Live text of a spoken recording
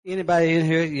Anybody in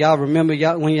here, y'all remember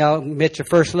when y'all met your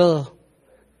first love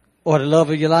or the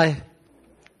love of your life?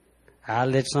 I'll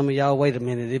let some of y'all wait a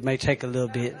minute. It may take a little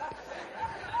bit.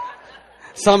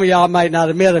 Some of y'all might not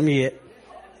have met him yet.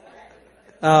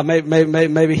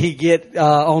 Maybe he get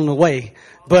on the way,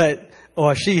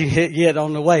 or she get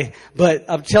on the way. But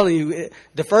I'm telling you,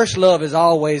 the first love is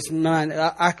always mine.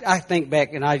 I think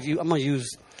back, and I'm gonna use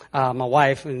my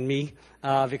wife and me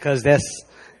because that's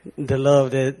the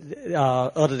love that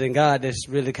other than God that's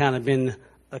really kind of been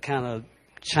a kind of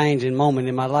changing moment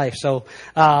in my life. So,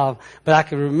 but I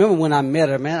can remember when I met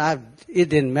her, man. It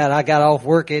didn't matter. I got off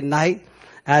work at night.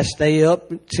 I'd stay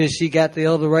up till she got the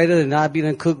elevator, and I'd be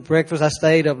done cook breakfast. I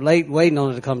stayed up late waiting on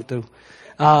her to come through.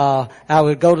 I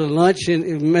would go to lunch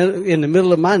in the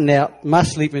middle of my nap, my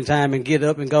sleeping time, and get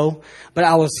up and go. But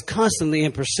I was constantly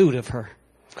in pursuit of her.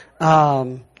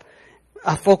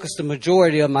 I focused the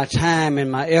majority of my time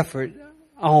and my effort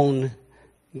on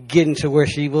getting to where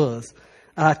she was.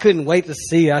 I couldn't wait to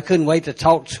see her. I couldn't wait to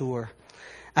talk to her.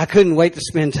 I couldn't wait to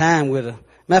spend time with her.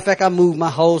 Matter of fact, I moved my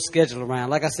whole schedule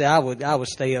around. Like I said, I would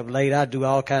stay up late. I'd do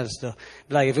all kinds of stuff.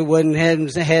 Like if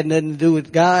it had nothing to do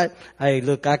with God, hey,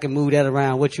 look, I can move that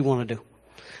around. What you want to do?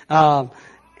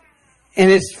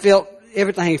 And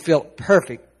everything felt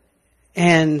perfect.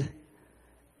 And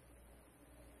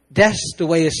that's the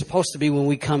way it's supposed to be when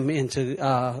we come into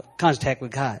contact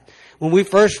with God. When we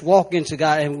first walk into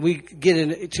God and we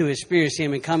get to experience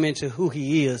Him and come into who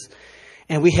He is,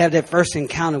 and we have that first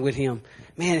encounter with Him,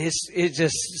 man, it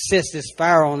just sets this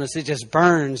fire on us. It just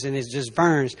burns, and it just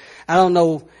burns. I don't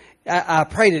know. I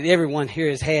pray that everyone here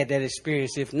has had that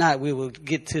experience. If not, we will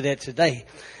get to that today.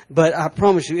 But I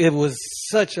promise you, it was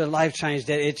such a life change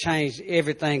that it changed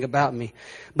everything about me.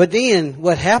 But then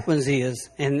what happens is,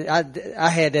 and I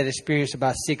had that experience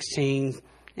about 16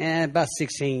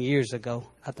 years ago,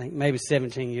 I think, maybe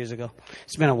 17 years ago.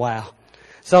 It's been a while.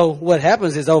 So what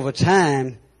happens is over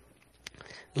time,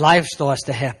 life starts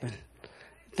to happen.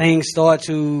 Things start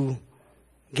to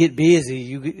get busy.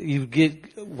 You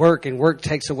get work, and work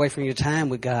takes away from your time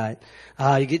with God.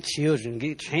 You get children,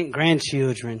 get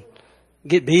grandchildren,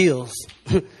 get bills.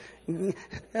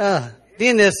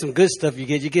 Then there's some good stuff you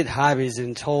get. You get hobbies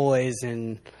and toys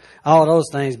and all those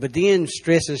things. But then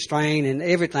stress and strain and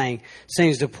everything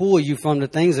seems to pull you from the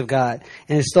things of God.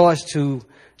 And it starts to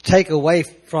take away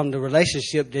from the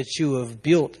relationship that you have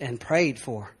built and prayed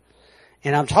for.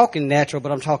 And I'm talking natural,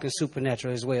 but I'm talking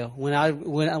supernatural as well. When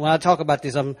I talk about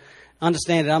this, I'm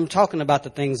talking about the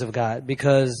things of God,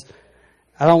 because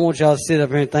I don't want y'all to sit up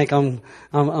here and think I'm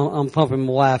pumping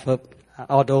my wife up.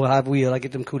 Although I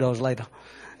get them kudos later.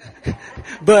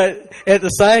 But at the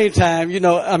same time,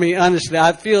 honestly,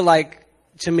 I feel like,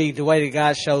 to me, the way that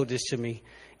God showed this to me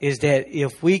is that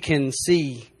if we can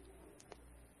see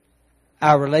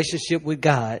our relationship with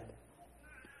God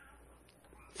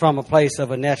from a place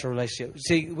of a natural relationship.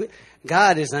 See,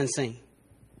 God is unseen,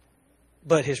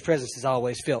 but His presence is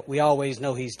always felt. We always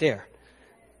know He's there.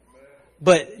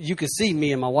 But you can see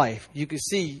me and my wife. You can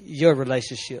see your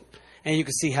relationship, and you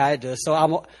can see how it does.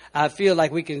 So I feel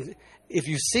like we can, if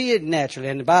you see it naturally,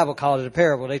 and the Bible called it a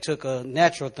parable, they took a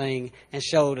natural thing and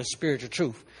showed a spiritual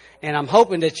truth. And I'm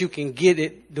hoping that you can get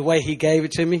it the way He gave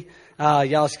it to me.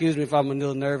 Y'all excuse me if I'm a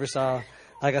little nervous.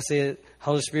 Like I said,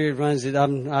 Holy Spirit runs it.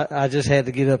 I just had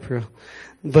to get up here,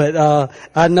 but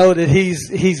I know that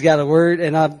He's got a word,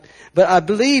 but I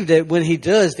believe that when He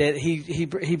does that,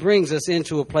 He brings us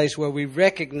into a place where we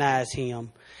recognize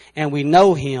Him and we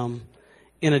know Him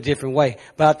in a different way.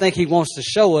 But I think He wants to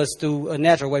show us through a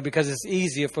natural way, because it's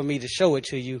easier for me to show it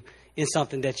to you in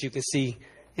something that you can see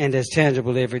and that's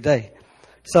tangible every day.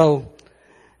 So,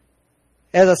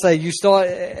 as I say,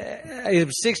 it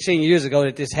was 16 years ago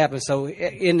that this happened. So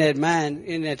in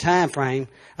that time frame,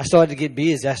 I started to get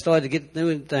busy. I started to get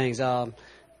doing things. And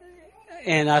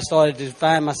I started to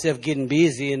find myself getting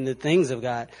busy in the things of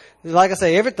God. Like I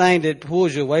say, everything that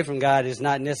pulls you away from God is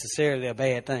not necessarily a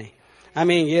bad thing. I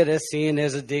mean, yeah, there's sin,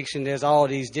 there's addiction, there's all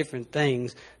these different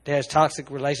things. There's toxic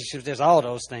relationships, there's all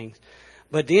those things.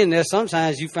 But then there's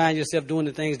sometimes you find yourself doing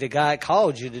the things that God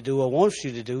called you to do or wants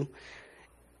you to do,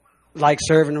 like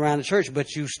serving around the church,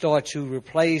 but you start to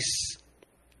replace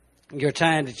your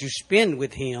time that you spend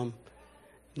with Him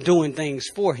doing things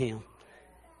for Him.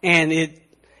 And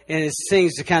it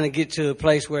seems to kind of get to a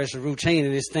place where it's a routine,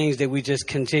 and it's things that we just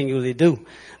continually do.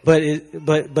 But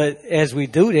as we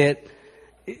do that,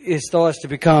 it starts to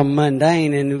become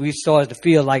mundane, and we start to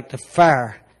feel like the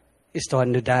fire is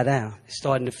starting to die down. It's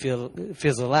starting to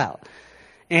fizzle out.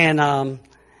 And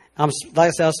like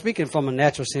I said, I was speaking from a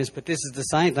natural sense, but this is the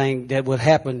same thing that would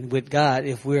happen with God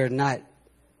if we're not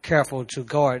careful to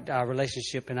guard our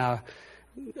relationship and our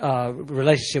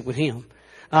relationship with Him.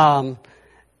 Now,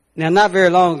 not very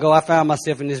long ago, I found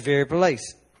myself in this very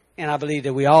place. And I believe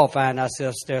that we all find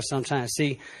ourselves there sometimes.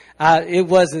 See, it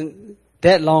wasn't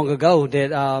that long ago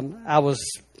that I was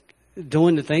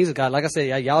doing the things of God. Like I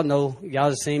said, y'all know, y'all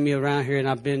have seen me around here, and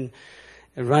I've been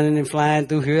running and flying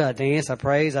through here. I dance, I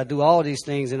praise, I do all these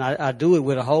things, and I do it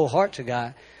with a whole heart to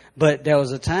God. But there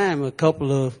was a time a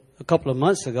couple of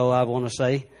months ago, I want to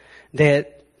say,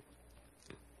 that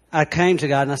I came to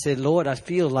God and I said, Lord, I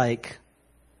feel like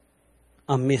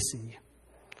I'm missing you.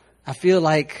 I feel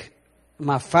like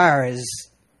my fire is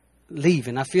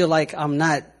leaving. I feel like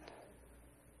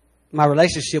my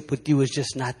relationship with you is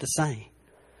just not the same.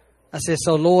 I said,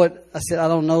 so Lord, I said, I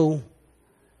don't know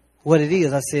what it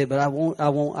is. I said, but I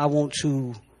want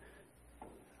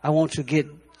to get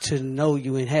to know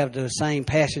you and have the same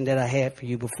passion that I had for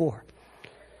you before.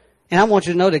 And I want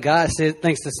you to know that God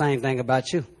thinks the same thing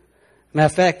about you. Matter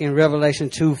of fact, in Revelation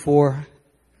 2,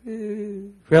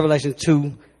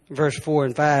 verse 4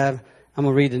 and 5, I'm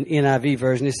going to read the NIV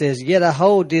version. It says, yet I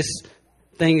hold this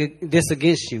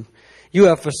against you. You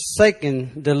have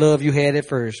forsaken the love you had at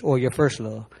first, or your first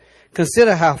love.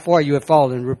 Consider how far you have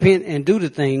fallen. Repent and do the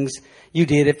things you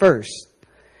did at first.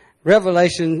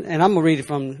 Revelation, and I'm going to read it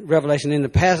from Revelation in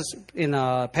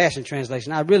the Passion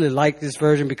Translation. I really like this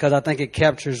version because I think it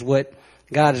captures what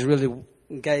God has really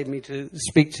gave me to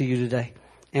speak to you today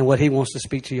and what He wants to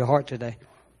speak to your heart today.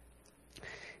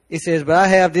 It says, but I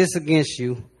have this against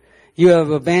you. You have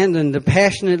abandoned the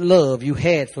passionate love you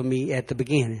had for me at the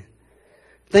beginning.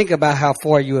 Think about how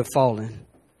far you have fallen.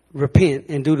 Repent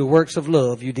and do the works of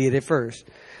love you did at first.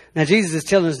 Now, Jesus is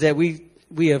telling us that we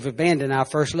have abandoned our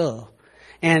first love.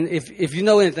 And if you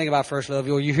know anything about first love,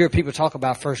 or you hear people talk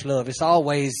about first love, it's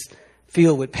always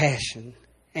filled with passion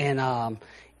and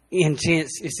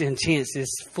intense. It's intense.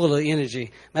 It's full of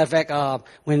energy. Matter of fact,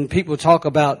 when people talk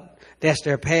about that's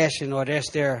their passion or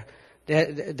that's they're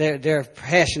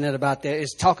passionate about that,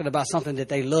 it's talking about something that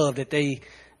they love, that they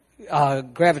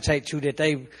gravitate to,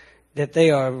 that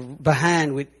they are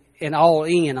behind with and all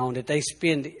in on, that they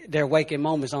spend their waking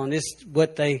moments on. This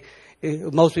what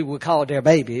most people would call their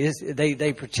baby.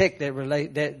 They protect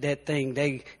that thing.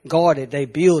 They guard it. They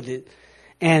build it,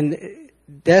 and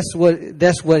that's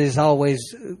what is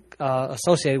always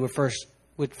associated with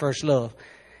first love.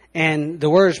 And the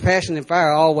words passion and fire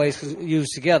are always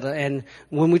used together. And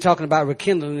when we're talking about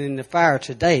rekindling the fire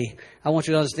today, I want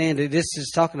you to understand that this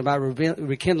is talking about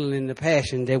rekindling the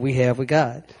passion that we have with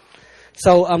God.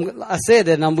 So I said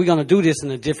that we're going to do this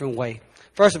in a different way.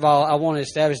 First of all, I want to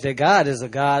establish that God is a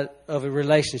God of a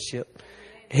relationship.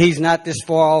 He's not this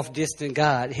far off, distant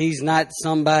God. He's not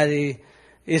somebody.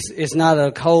 It's not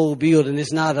a cold building.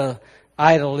 It's not a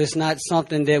idol. It's not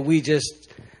something that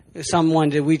someone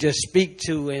that we just speak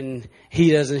to and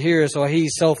He doesn't hear us, or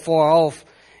He's so far off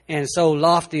and so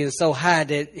lofty and so high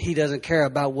that He doesn't care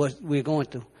about what we're going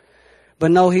through.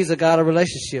 But no, He's a God of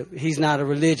relationship. He's not a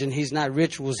religion. He's not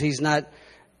rituals. He's not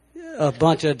a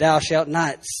bunch of thou shalt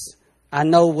nots. I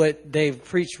know what they've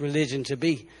preached religion to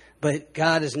be, but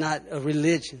God is not a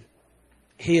religion.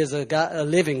 He is a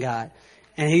living God.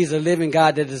 And He's a living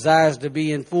God that desires to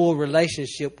be in full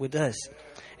relationship with us.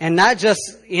 And not just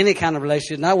any kind of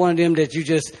relationship, not one of them that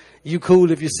you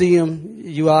cool if you see Him,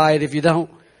 you all right if you don't.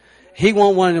 He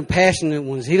want one of them passionate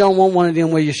ones. He don't want one of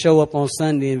them where you show up on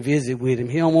Sunday and visit with Him.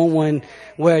 He don't want one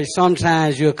where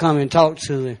sometimes you'll come and talk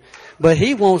to Him. But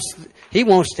He wants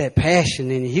that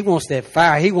passion in you. He wants that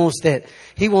fire. He wants that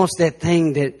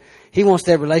thing He wants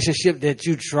that relationship that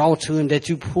you draw to Him, that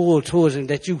you pull towards Him,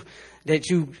 that you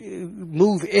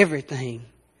move everything.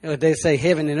 They say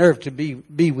heaven and earth to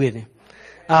be with Him.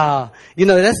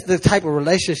 That's the type of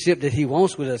relationship that He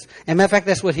wants with us. And matter of fact,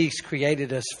 that's what He's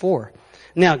created us for.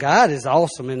 Now, God is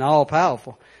awesome and all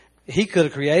powerful. He could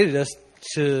have created us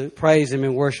to praise Him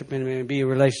and worship Him and be in a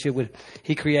relationship with Him.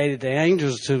 He created the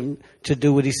angels to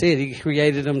do what He said. He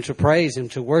created them to praise Him,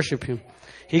 to worship Him.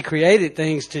 He created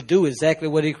things to do exactly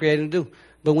what He created them to do.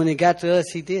 But when it got to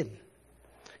us, He didn't.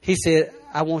 He said,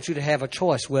 I want you to have a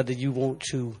choice whether you want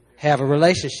to have a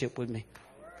relationship with me.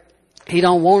 He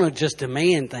don't want to just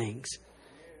demand things.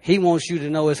 He wants you to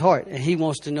know His heart, and He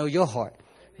wants to know your heart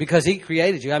because He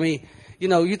created you. I mean,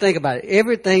 you think about it.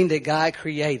 Everything that God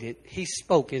created, He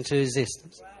spoke into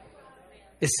existence,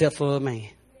 except for a man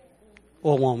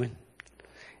or a woman.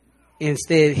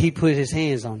 Instead, He put His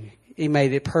hands on you. He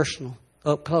made it personal,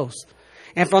 up close.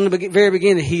 And from the very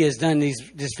beginning, He has done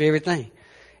this very thing.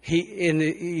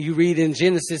 You read in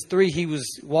Genesis 3, He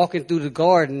was walking through the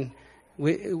garden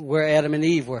where Adam and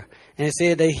Eve were. And it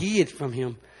said they hid from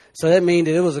Him. So that means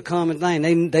that it was a common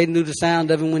thing. They knew the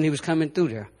sound of Him when He was coming through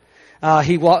there.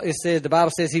 It says, the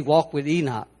Bible says he walked with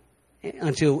Enoch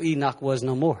until Enoch was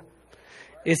no more.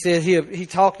 It says he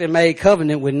talked and made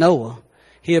covenant with Noah.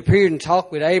 He appeared and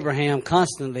talked with Abraham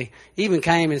constantly, even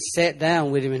came and sat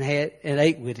down with him and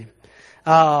ate with him.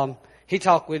 He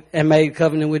talked with and made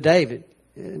covenant with David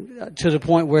to the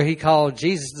point where he called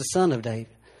Jesus the son of David.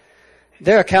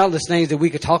 There are countless things that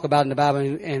we could talk about in the Bible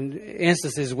and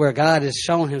instances where God has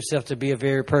shown himself to be a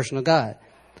very personal God.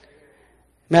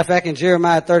 Matter of fact, in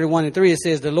Jeremiah 31:3, it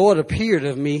says, the Lord appeared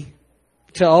of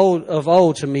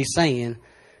old to me, saying,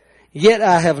 yet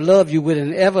I have loved you with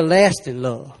an everlasting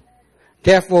love.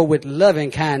 Therefore, with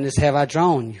loving kindness have I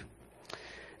drawn you.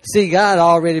 See, God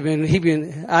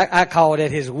already I call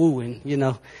that his wooing, you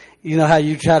know. You know how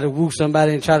you try to woo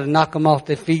somebody and try to knock them off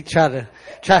their feet, try to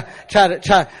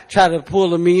pull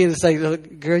them in and say,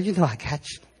 look, girl, you know I got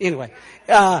you. Anyway,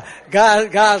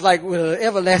 God's like, with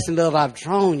everlasting love I've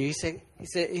drawn you.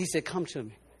 He said, come to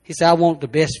me. He said, I want the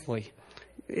best for you.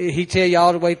 He tell you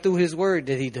all the way through his word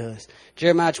that he does.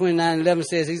 Jeremiah 29:11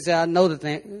 says, he said, I know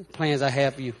the plans I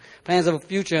have for you. Plans of a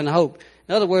future and a hope.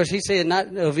 In other words, he said not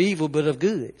of evil, but of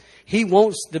good. He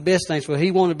wants the best things for you.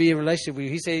 He wants to be in a relationship with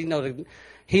you. He said,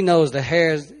 he knows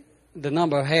the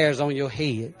number of hairs on your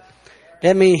head.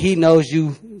 That means he knows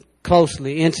you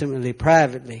closely, intimately,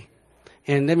 privately.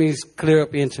 And that means clear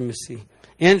up intimacy.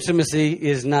 Intimacy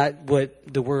is not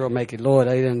what the world make it. Lord,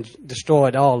 they done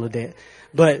destroyed all of that.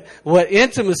 But what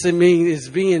intimacy means is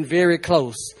being very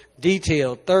close,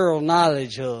 detailed, thorough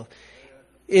knowledge of.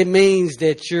 It means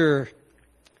that you're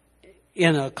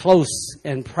in a close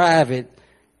and private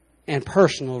and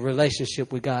personal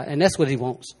relationship with God. And that's what he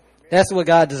wants. That's what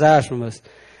God desires from us.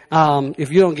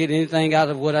 If you don't get anything out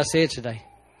of what I said today,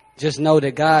 just know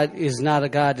that God is not a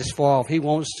God that's far off. He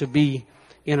wants to be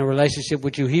in a relationship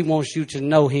with you. He wants you to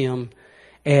know him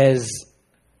as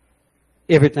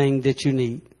everything that you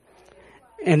need.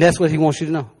 And that's what he wants you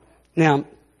to know. Now,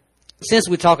 since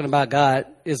we're talking about God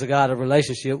is a God of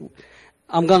relationship,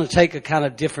 I'm going to take a kind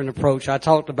of different approach. I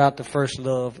talked about the first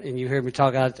love, and you heard me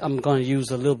talk. I'm going to use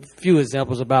few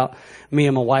examples about me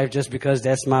and my wife, just because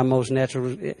that's my most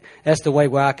natural. That's the way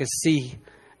where I could see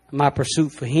my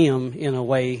pursuit for him in a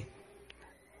way.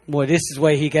 Well, this is the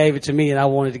way he gave it to me, and I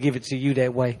wanted to give it to you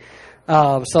that way.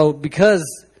 So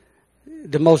because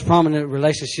the most prominent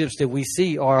relationships that we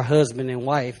see are husband and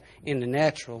wife in the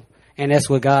natural, and that's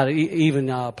what God, even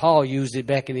Paul used it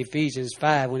back in Ephesians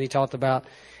 5 when he talked about.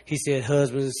 He said,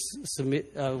 husbands,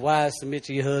 wives, submit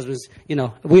to your husbands. You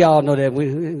know, we all know that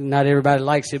not everybody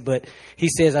likes it, but he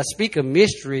says, I speak a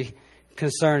mystery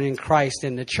concerning Christ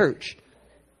and the church.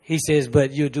 He says,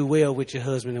 but you'll do well with your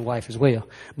husband and wife as well.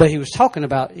 But he was talking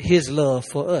about his love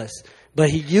for us. But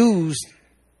he used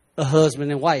a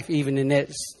husband and wife even in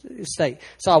that state.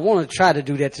 So I want to try to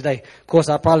do that today. Of course,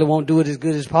 I probably won't do it as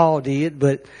good as Paul did,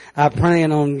 but I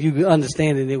plan on you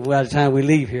understanding it by the time we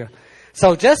leave here.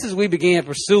 So just as we began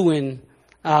pursuing,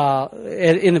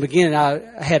 in the beginning,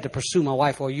 I had to pursue my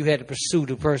wife, or you had to pursue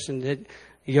the person that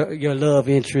your love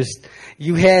interest.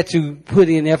 You had to put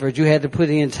in effort. You had to put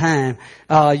in time.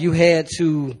 You had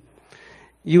to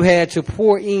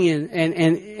pour in,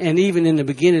 and even in the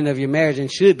beginning of your marriage, and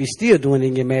should be still doing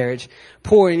in your marriage,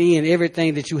 pouring in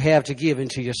everything that you have to give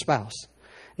into your spouse.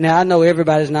 Now, I know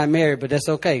everybody's not married, but that's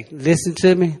okay. Listen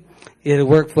to me. It'll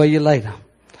work for you later,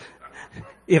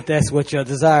 if that's what your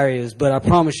desire is. But I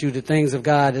promise you the things of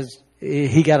God,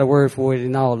 he got a word for it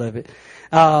in all of it.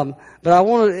 But I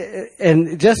want to,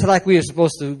 and just like we are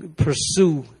supposed to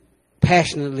pursue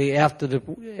passionately after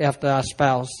our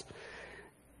spouse,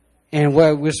 and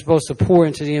where we're supposed to pour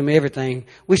into them everything,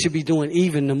 we should be doing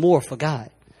even the more for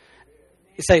God.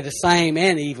 Say the same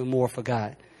and even more for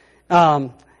God.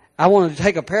 I want to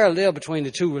take a parallel between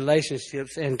the two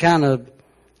relationships and kind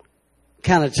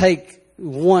of take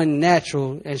one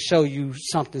natural and show you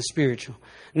something spiritual.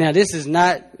 Now, this is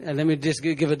not, let me just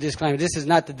give a disclaimer, this is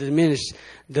not to diminish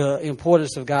the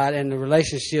importance of God and the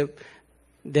relationship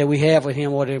that we have with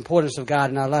him, or the importance of God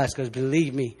in our lives, because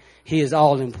believe me, he is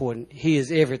all important. He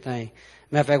is everything.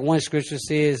 Matter of fact, one scripture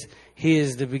says he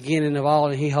is the beginning of all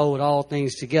and he holds all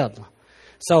things together.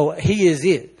 So he is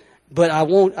it. But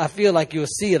I feel like you'll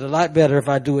see it a lot better if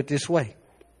I do it this way.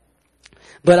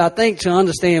 But I think to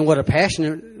understand what a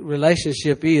passionate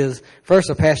relationship is, first,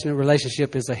 a passionate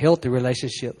relationship is a healthy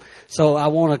relationship. So I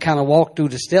want to kind of walk through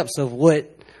the steps of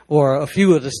or a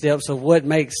few of the steps of what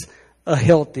makes a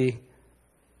healthy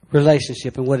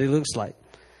relationship and what it looks like.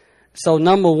 So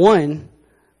number one,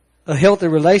 a healthy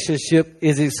relationship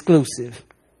is exclusive.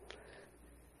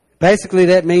 Basically,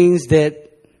 that means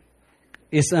that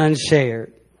it's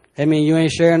unshared. That means you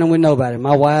ain't sharing them with nobody.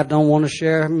 My wife don't want to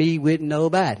share me with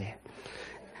nobody.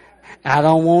 I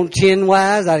don't want 10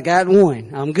 wives. I got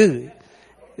one. I'm good.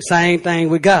 Same thing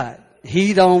with God.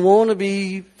 He don't want to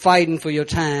be fighting for your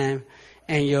time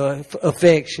and your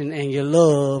affection and your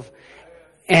love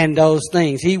and those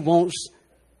things. He wants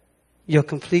your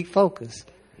complete focus.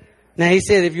 Now, he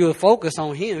said if you'll focus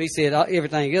on him, he said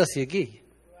everything else he'll give you,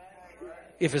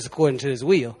 if it's according to his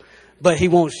will. But he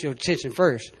wants your attention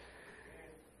first.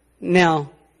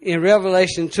 Now, in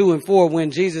Revelation 2 and 4, when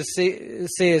Jesus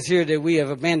says here that we have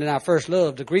abandoned our first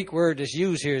love, the Greek word that's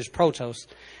used here is protos,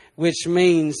 which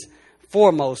means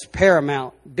foremost,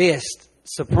 paramount, best,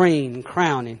 supreme,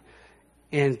 crowning,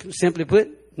 and simply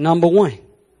put, number one.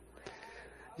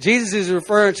 Jesus is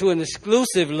referring to an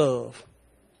exclusive love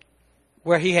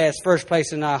where he has first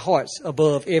place in our hearts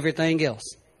above everything else.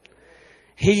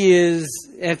 He is,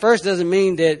 at first doesn't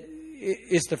mean that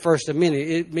it's the first of many.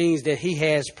 It means that he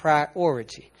has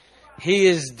priority. He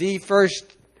is the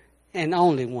first and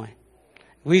only one.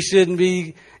 We shouldn't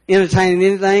be entertaining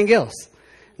anything else.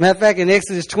 Matter of fact, in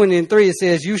Exodus 20 and 3, it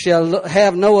says, you shall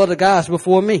have no other gods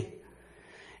before me.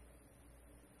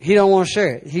 He don't want to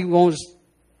share it. He wants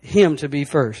him to be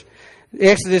first.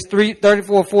 Exodus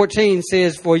 34:14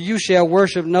 says, for you shall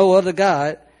worship no other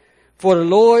God, for the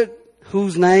Lord,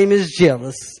 whose name is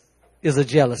jealous, is a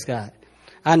jealous God.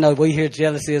 I know we hear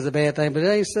jealousy is a bad thing, but it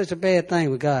ain't such a bad thing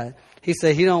with God. He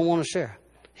said he don't want to share.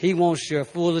 He wants your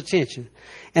full attention.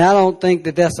 And I don't think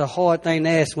that that's a hard thing to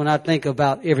ask when I think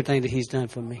about everything that he's done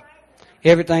for me.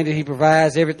 Everything that he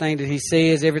provides, everything that he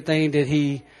says, everything that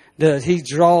he does. He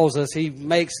draws us, he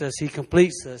makes us, he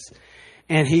completes us.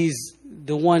 And he's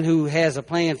the one who has a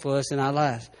plan for us in our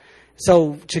lives.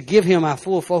 So to give him our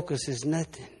full focus is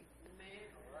nothing.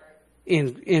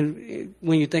 In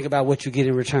when you think about what you get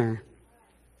in return.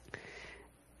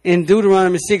 In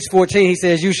Deuteronomy 6:14, he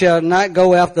says, you shall not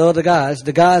go after other gods,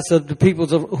 the gods of the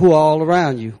peoples who are all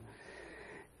around you.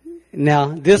 Now,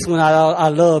 this one I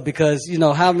love because, you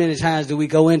know, how many times do we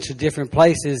go into different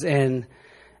places, and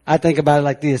I think about it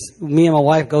like this. Me and my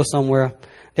wife go somewhere.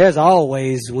 There's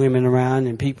always women around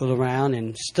and people around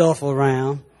and stuff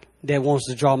around that wants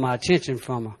to draw my attention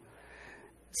from her.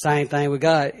 Same thing with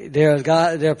God. There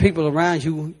are people around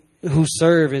you who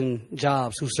serve in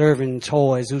jobs, who serve in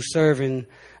toys, who serve in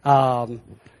toxic,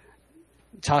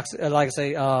 like I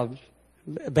say,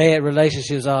 bad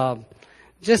relationships,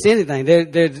 just anything.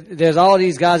 There's all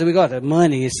these guys that we got. The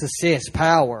money, success,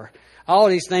 power. All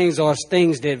these things are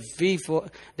things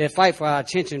that fight for our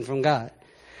attention from God.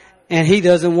 And he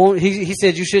doesn't want, he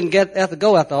said you shouldn't have to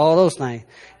go after all those things.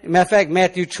 Matter of fact,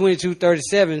 Matthew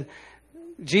 22:37,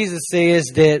 Jesus says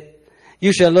that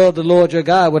you shall love the Lord your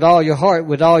God with all your heart,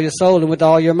 with all your soul, and with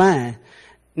all your mind.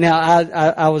 Now,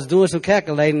 I was doing some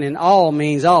calculating, and all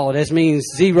means all. That means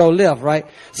zero left, right?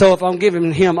 So if I'm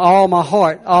giving him all my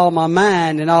heart, all my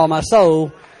mind, and all my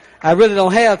soul, I really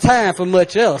don't have time for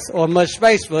much else or much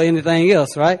space for anything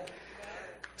else, right?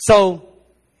 So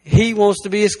he wants to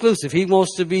be exclusive. He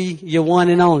wants to be your one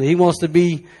and only. He wants to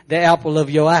be the apple of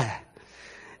your eye.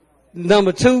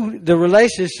 Number two, the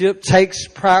relationship takes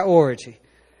priority.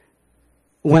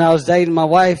 When I was dating my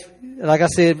wife, like I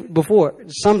said before,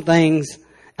 some things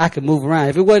I could move around.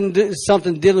 If it wasn't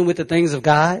something dealing with the things of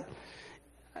God,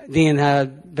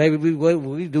 then, baby,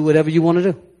 we do whatever you want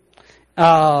to do.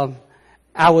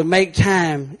 I would make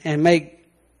time and make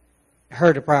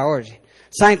her the priority.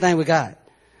 Same thing with God.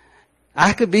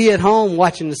 I could be at home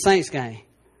watching the Saints game,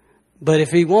 but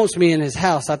if he wants me in his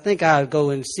house, I think I'll go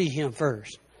and see him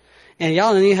first. And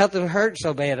y'all don't even have to hurt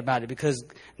so bad about it because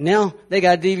now they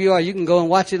got DVR. You can go and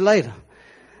watch it later.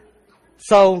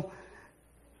 So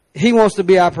he wants to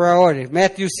be our priority.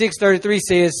 Matthew 6:33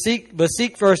 says,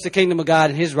 seek first the kingdom of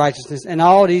God and his righteousness, and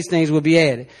all these things will be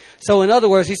added. So in other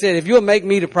words, he said, if you'll make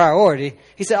me the priority,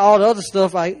 he said, all the other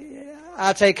stuff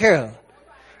I'll take care of.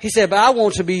 He said, but I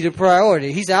want to be the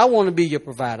priority. He said, I want to be your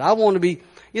provider. I want to be,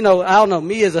 I don't know,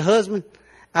 me as a husband,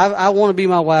 I want to be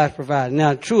my wife's provider.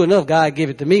 Now, true enough, God gave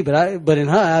it to me, but in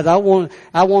her eyes, I want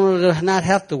her to not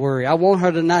have to worry. I want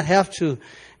her to not have to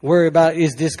worry about,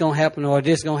 is this going to happen or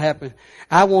this going to happen?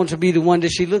 I want to be the one that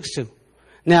she looks to.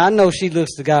 Now, I know she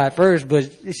looks to God first,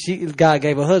 but God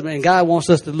gave her husband, and God wants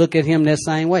us to look at him that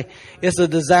same way. It's a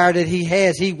desire that he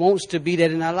has. He wants to be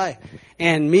that in our life.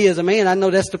 And me as a man, I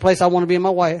know that's the place I want to be in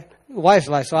my wife's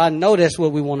life. So I know that's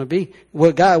what we want to be,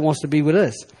 what God wants to be with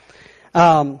us.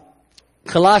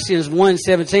 Colossians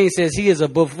 1:17 says he is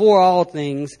before all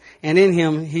things, and in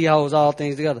him he holds all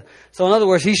things together. So in other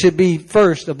words, he should be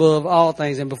first above all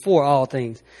things and before all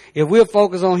things. If we'll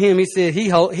focus on him, he said he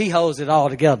holds it all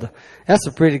together. That's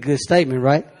a pretty good statement,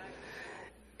 right?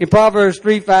 In Proverbs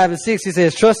 3:5 and 6, he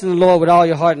says, trust in the Lord with all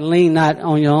your heart and lean not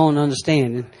on your own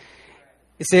understanding.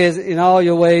 It says, in all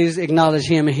your ways, acknowledge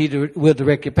him and he will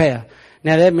direct your path.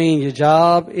 Now that means your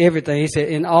job, everything. He said,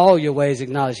 in all your ways,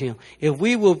 acknowledge him. If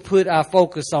we will put our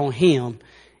focus on him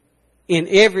in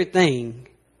everything,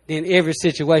 then every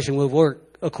situation will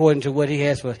work according to what he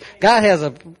has for us. God has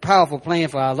a powerful plan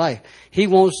for our life. He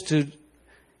wants to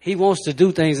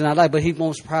do things in our life, but he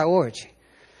wants priority.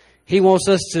 He wants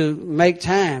us to make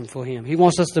time for him. He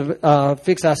wants us to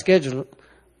fix our schedule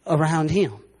around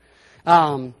him.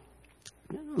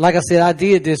 Like I said, I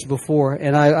did this before,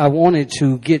 and I wanted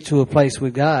to get to a place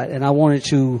with God, and I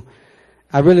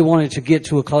really wanted to get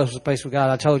to a closer place with God.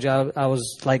 I told you I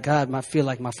was like, God, I feel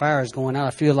like my fire is going out.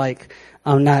 I feel like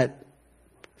I'm not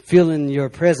feeling your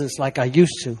presence like I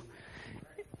used to.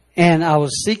 And I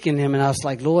was seeking him, and I was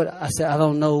like, Lord, I said, I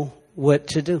don't know what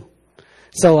to do.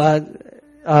 So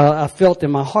I felt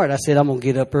in my heart, I said, I'm going to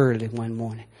get up early one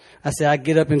morning. I said, I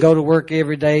get up and go to work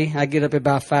every day. I get up at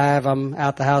about 5. I'm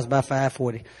out the house by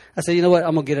 5:40. I said, you know what?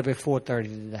 I'm going to get up at 4:30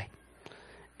 today.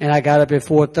 And I got up at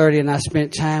 4:30 and I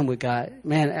spent time with God.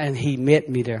 Man, and he met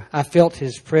me there. I felt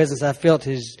his presence. I felt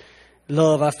his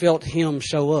love. I felt him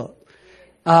show up.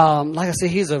 Like I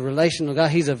said, he's a relational God.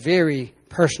 He's a very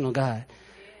personal God.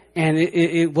 And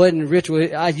it wasn't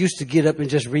ritual. I used to get up and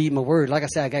just read my word. Like I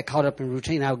said, I got caught up in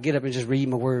routine. I would get up and just read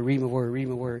my word.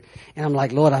 And I'm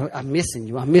like, Lord, I'm missing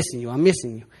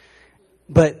you.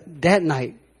 But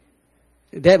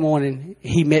that morning,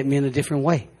 he met me in a different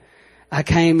way. I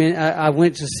came in, I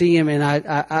went to see him, and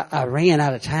I ran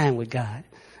out of time with God.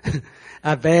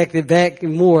 I backed it back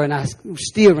more, and I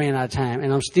still ran out of time,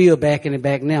 and I'm still backing it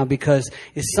back now because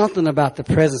it's something about the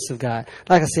presence of God.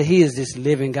 Like I said, he is this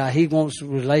living God. He wants a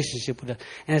relationship with us.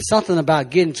 And it's something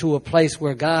about getting to a place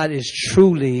where God is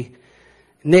truly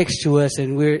next to us,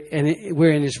 and we're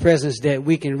in his presence, that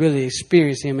we can really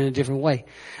experience him in a different way.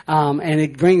 And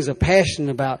it brings a passion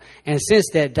about, and since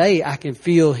that day, I can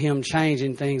feel him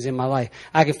changing things in my life.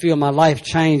 I can feel my life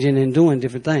changing and doing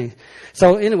different things.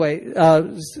 So anyway,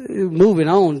 moving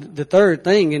on, the third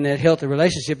thing in that healthy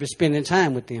relationship is spending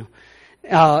time with them.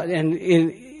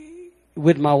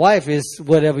 With my wife is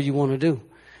whatever you want to do.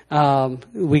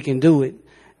 We can do it.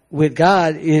 With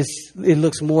God, it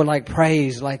looks more like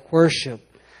praise, like worship,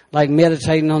 like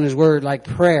meditating on his word, like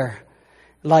prayer,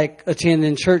 like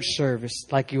attending church service,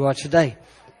 like you are today.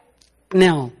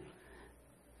 Now,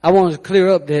 I want to clear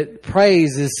up that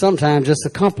praise is sometimes just a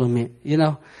compliment, you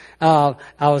know. I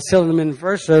was telling them in the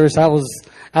first service, I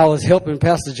was helping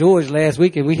Pastor George last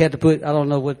week, and we had to put, I don't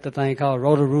know what the thing called,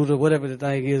 rotor-rooter, whatever the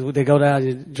thing is, they go down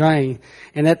the drain,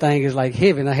 and that thing is like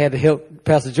heavy, and I had to help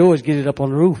Pastor George get it up on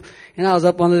the roof. And I was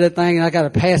up under that thing, and I got to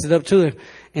pass it up to him.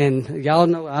 And y'all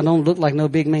know I don't look like no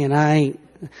big man. I ain't.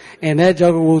 And that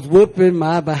joker was whooping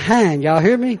my behind. Y'all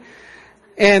hear me?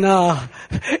 And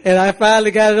I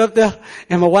finally got it up there,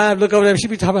 and my wife look over there, and she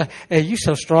be talking about, hey, you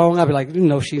so strong. I'd be like, you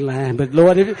know, she lying, but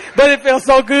Lord, it felt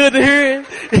so good to hear it.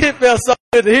 It felt so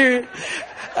good to hear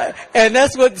it. And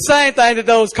that's what the same thing that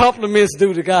those compliments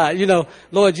do to God. You know,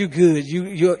 Lord, you good.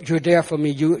 You're there for me.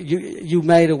 You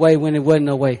made a way when it wasn't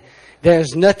a way.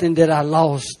 There's nothing that I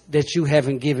lost that you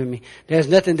haven't given me. There's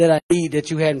nothing that I need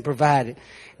that you hadn't provided.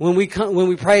 When we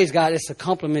praise God, it's a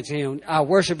compliment to him. Our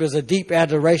worship is a deep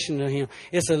adoration to him.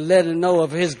 It's a letting know of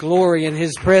his glory and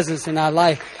his presence in our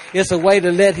life. It's a way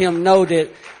to let him know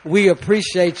that we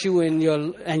appreciate you and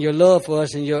your love for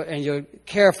us and your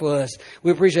care for us.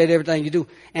 We appreciate everything you do.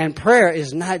 And prayer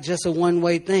is not just a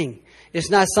one-way thing.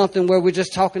 It's not something where we're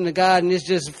just talking to God and it's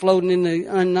just floating in the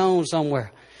unknown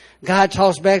somewhere. God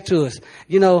talks back to us.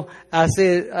 You know, I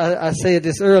said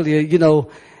this earlier, you know,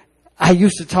 I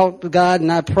used to talk to God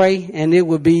and I pray, and it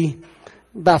would be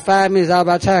about 5 minutes. I was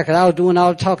about tired because I was doing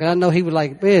all the talking. I know he was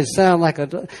like, man, it sounds like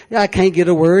I can't get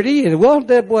a word in. Won't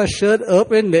that boy shut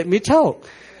up and let me talk?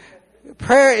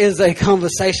 Prayer is a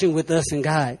conversation with us and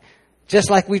God. Just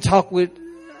like we talk with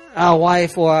our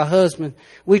wife or our husband,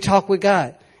 we talk with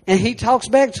God. And he talks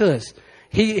back to us.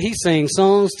 He sings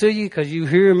songs to you because you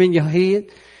hear him in your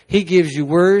head. He gives you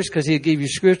words because he'll give you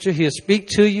scripture. He'll speak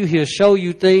to you. He'll show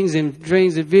you things in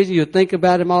dreams and visions. You'll think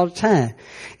about him all the time.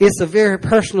 It's a very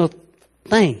personal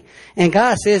thing. And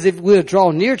God says if we'll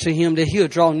draw near to him, that he'll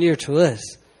draw near to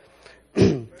us.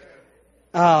 You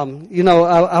know,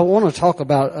 I want to talk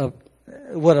about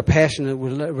what a passionate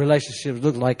relationship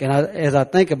looks like. And as I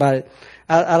think about it,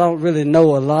 I don't really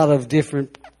know a lot of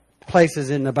different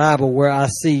places in the Bible where I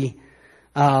see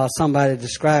somebody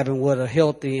describing what a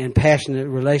healthy and passionate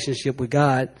relationship with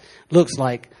God looks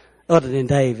like, other than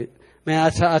David. Man,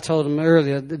 I told him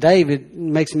earlier, David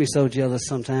makes me so jealous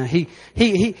sometimes. He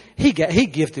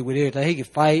gifted with everything. He could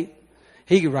fight,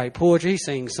 he could write poetry, he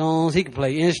sing songs, he could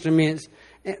play instruments.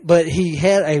 But he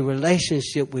had a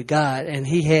relationship with God, and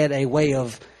he had a way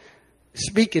of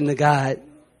speaking to God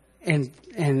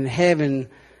and having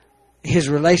his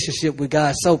relationship with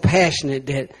God so passionate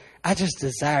that I just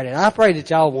desired it. I pray that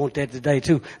y'all want that today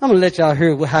too. I'm going to let y'all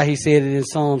hear how he said it in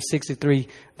Psalm 63,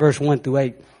 verse 1 through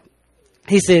 8.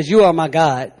 He says, "You are my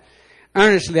God.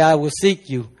 Earnestly I will seek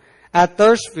you. I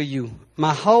thirst for you.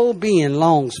 My whole being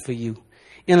longs for you.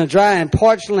 In a dry and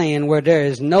parched land where there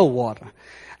is no water.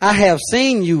 I have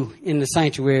seen you in the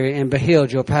sanctuary and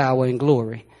beheld your power and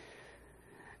glory.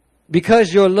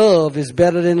 Because your love is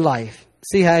better than life."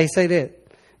 See how he say that?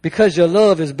 Because your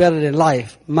love is better than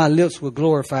life, my lips will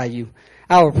glorify you.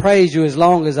 I will praise you as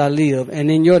long as I live, and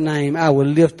in your name I will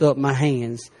lift up my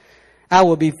hands. I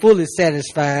will be fully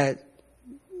satisfied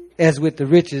as with the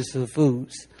riches of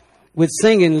foods. With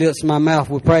singing lips my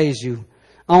mouth will praise you.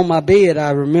 On my bed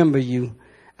I remember you.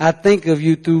 I think of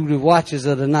you through the watches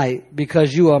of the night.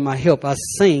 Because you are my help, I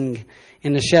sing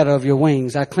in the shadow of your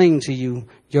wings. I cling to you.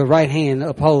 Your right hand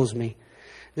upholds me.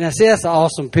 Now, see, that's an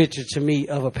awesome picture to me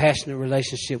of a passionate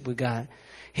relationship with God.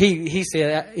 He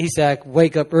said, I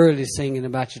wake up early singing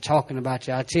about you, talking about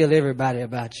you. I tell everybody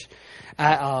about you.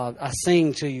 I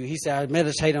sing to you. He said, I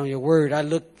meditate on your word. I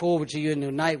look forward to you in the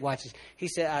night watches. He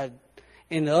said,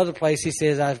 in the other place, he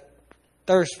says, I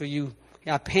thirst for you.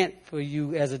 I pant for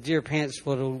you as a deer pants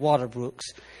for the water brooks.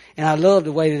 And I love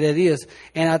the way that is.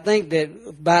 And I think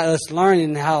that by us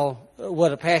learning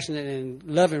what a passionate and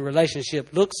loving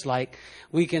relationship looks like,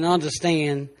 we can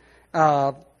understand,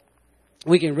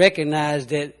 we can recognize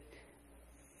that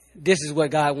this is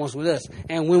what God wants with us.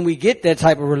 And when we get that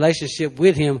type of relationship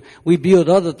with him, we build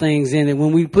other things in it.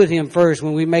 When we put him first,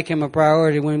 when we make him a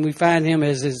priority, when we find him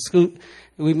as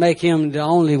we make him the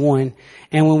only one.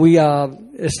 And when we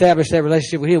establish that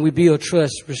relationship with him, we build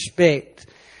trust, respect.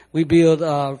 We build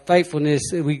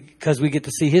faithfulness because we get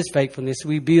to see his faithfulness.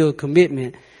 We build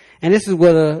commitment. And this is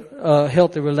what a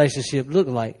healthy relationship looks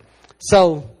like.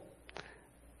 So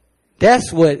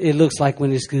that's what it looks like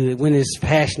when it's good, when it's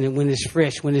passionate, when it's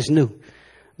fresh, when it's new.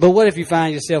 But what if you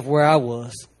find yourself where I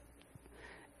was?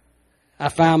 I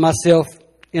found myself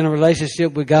in a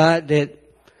relationship with God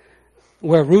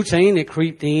where routine had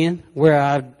creeped in, where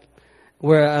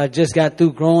I just got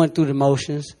through growing through the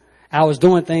motions. I was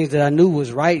doing things that I knew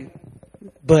was right,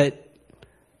 but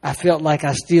I felt like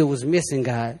I still was missing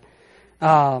God.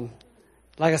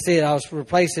 Like I said, I was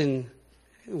replacing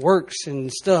works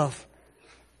and stuff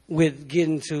with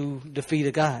getting to the feet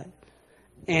of God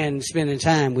and spending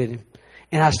time with him.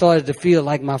 And I started to feel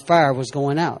like my fire was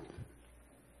going out.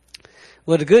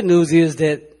 Well, the good news is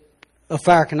that a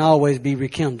fire can always be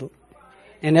rekindled.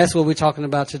 And that's what we're talking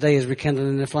about today, is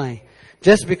rekindling the flame.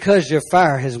 Just because your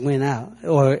fire has went out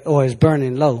or is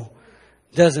burning low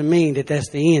doesn't mean that that's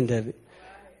the end of it.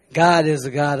 God is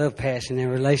a God of passion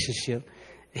and relationship.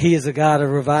 He is a God of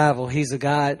revival. He's a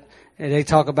God, and they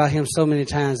talk about him so many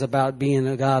times about being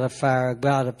a God of fire, a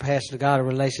God of passion, a God of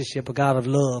relationship, a God of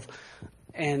love,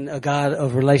 and a God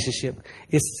of relationship.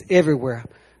 It's everywhere.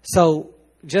 So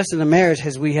just in a marriage,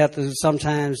 as we have to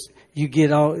sometimes you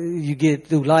get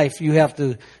through life, you have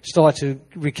to start to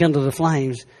rekindle the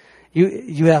flames.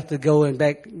 You have to go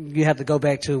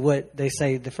back to what they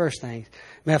say the first things.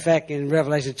 Matter of fact, in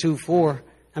Revelation 2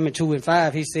 and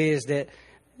 5, he says that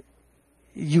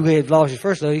you had lost your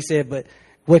first love. He said, but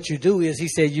what you do is, he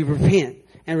said, you repent.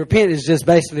 And repent is just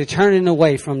basically turning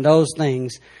away from those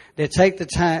things that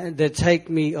take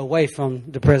me away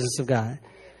from the presence of God.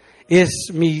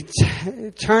 It's me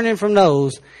turning from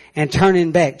those and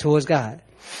turning back towards God.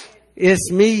 It's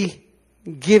me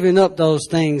giving up those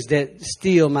things that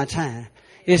steal my time.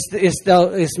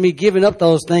 It's me giving up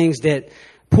those things that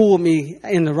pull me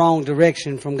in the wrong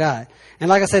direction from God. And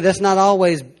like I said, that's not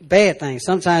always bad things.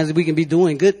 Sometimes we can be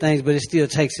doing good things, but it still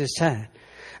takes its time.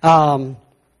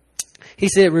 He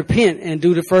said, repent and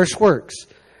do the first works.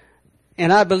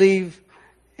 And I believe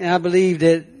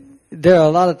that there are a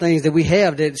lot of things that we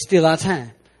have that steal our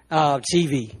time.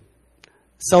 TV,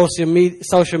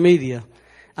 social media.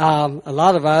 A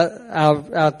lot of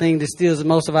our thing that steals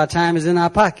most of our time is in our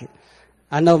pocket.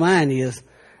 I know mine is.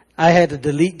 I had to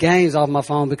delete games off my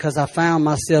phone because I found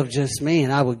myself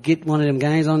I would get one of them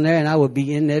games on there and I would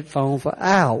be in that phone for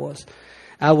hours.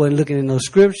 I wasn't looking at no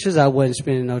scriptures. I wasn't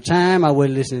spending no time. I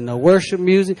wasn't listening to no worship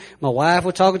music. My wife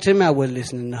was talking to me. I wasn't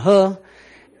listening to her.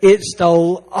 It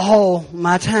stole all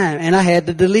my time and I had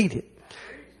to delete it.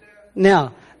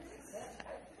 Now,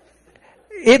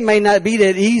 it may not be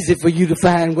that easy for you to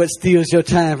find what steals your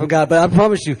time from God, but I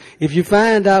promise you, if you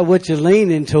find out what you're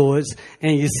leaning towards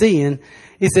and you're seeing,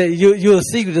 he said you'll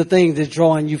see the things that's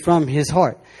drawing you from his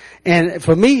heart. And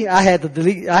for me, I had to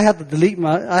delete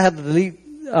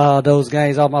those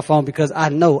games off my phone because I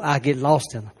know I get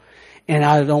lost in them. And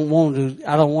I don't want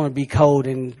to be cold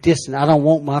and distant. I don't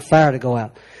want my fire to go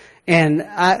out. And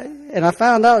I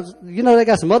found out, they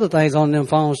got some other things on them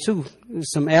phones too.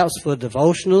 Some apps for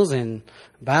devotionals and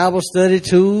Bible study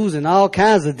tools and all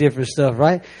kinds of different stuff,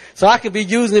 right? So I could be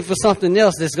using it for something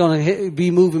else that's going to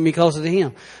be moving me closer to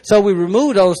Him. So we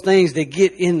remove those things that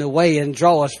get in the way and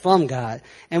draw us from God.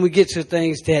 And we get to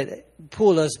things that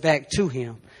pull us back to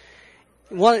Him.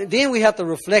 Then we have to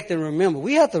reflect and remember.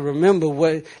 We have to remember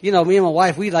what, me and my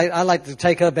wife, I like to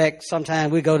take her back sometime.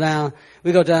 We go down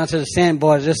to the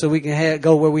sandbar just so we can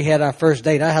go where we had our first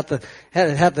date. I have to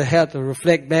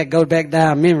reflect back, go back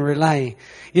down memory lane.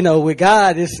 With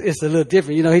God, it's a little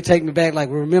different. He take me back, like,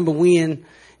 remember when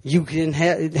you can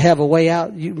have a way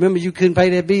out? You remember you couldn't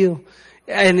pay that bill?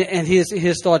 And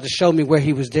he'll start to show me where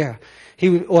He was there.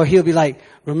 He'll be like,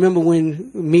 remember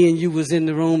when me and you was in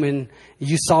the room and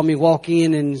you saw me walk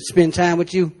in and spend time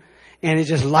with you? And it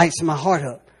just lights my heart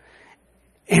up.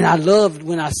 And I love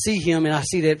when I see Him and I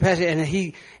see that passion,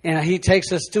 and he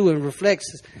takes us through and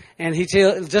reflects. And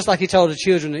just like He told the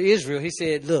children of Israel, He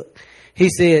said, look, He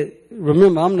said,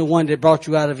 remember, I'm the one that brought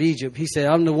you out of Egypt. He said,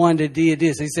 I'm the one that did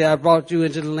this. He said, I brought you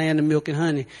into the land of milk and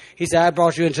honey. He said, I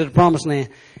brought you into the promised land.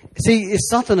 See, it's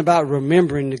something about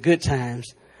remembering the good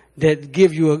times that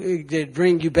that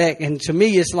bring you back. And to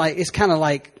me, it's kind of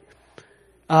like,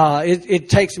 it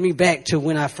takes me back to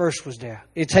when I first was there.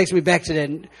 It takes me back to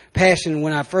that passion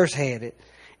when I first had it.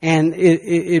 And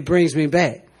it brings me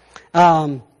back.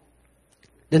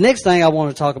 The next thing I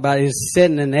want to talk about is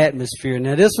setting an atmosphere.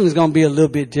 Now, this one's going to be a little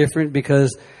bit different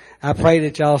because I pray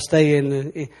that y'all stay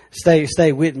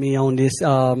with me on this.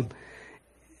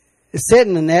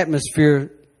 Setting an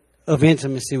atmosphere of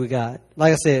intimacy with God.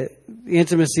 Like I said,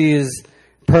 intimacy is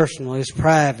personal, it's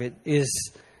private,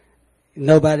 it's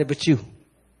nobody but you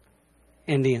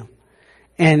and them.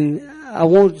 And I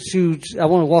want to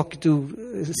walk you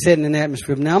through setting an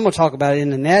atmosphere. Now I'm going to talk about it in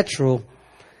the natural.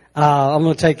 I'm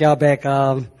going to take y'all back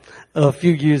a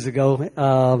few years ago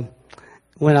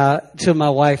when I took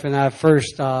my wife and I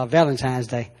first Valentine's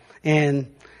Day,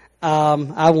 and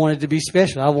I wanted to be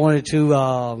special. I wanted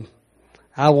to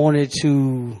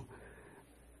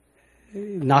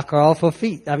knock her off her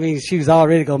feet. I mean, she was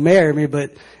already going to marry me,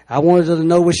 but I wanted her to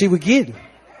know what she was getting.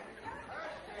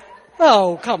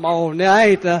 Oh, come on now. I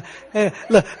ain't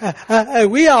look,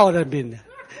 we all done been there.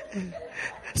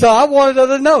 So I wanted her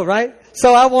to know, right?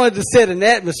 So I wanted to set an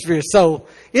atmosphere. So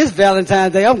it's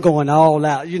Valentine's Day. I'm going all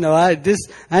out. I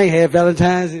ain't had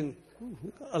Valentine's in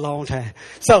a long time.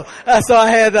 So I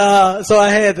had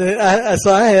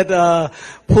to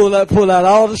pull out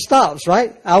all the stops,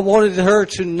 right? I wanted her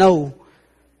to know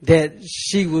that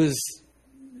she was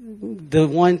the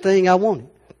one thing I wanted,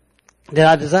 that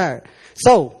I desired.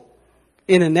 So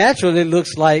in the natural, it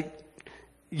looks like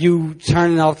you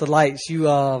turning off the lights, you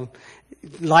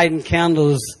lighting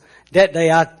candles. That day,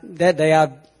 like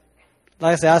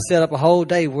I said, I set up a whole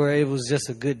day where it was just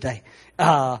a good day.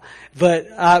 But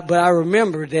I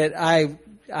remember that I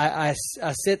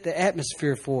set the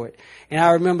atmosphere for it, and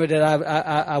I remember that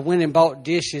I went and bought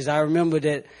dishes. I remember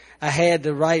that I had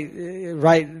the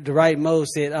right mode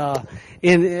set.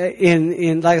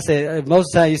 In like I said, most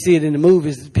of the time you see it in the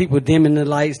movies, people dimming the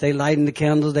lights, they lighting the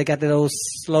candles, they got that old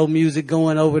slow music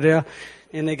going over there,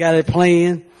 and they got it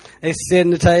playing. They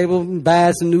setting the table,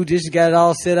 buy some new dishes, got it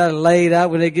all set out and laid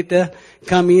out. When they get there,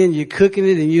 come in, you're cooking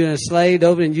it, and you done slaved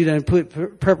over it, and you done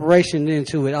put preparation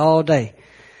into it all day.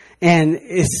 And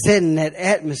it's setting that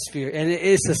atmosphere. And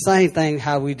it's the same thing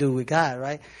how we do with God,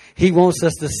 right? He wants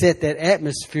us to set that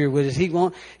atmosphere with us. He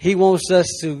wants us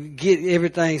to get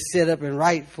everything set up and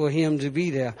right for Him to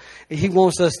be there. He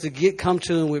wants us to come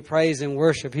to Him with praise and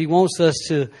worship. He wants us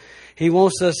to,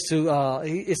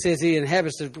 it says He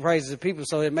inhabits the praises of people,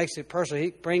 so it makes it personal. He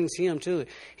brings Him to it.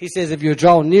 He says if you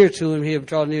draw near to Him, He'll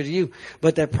draw near to you.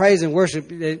 But that praise and worship,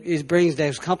 it brings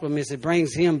those compliments. It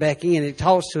brings Him back in. It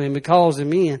talks to Him. It calls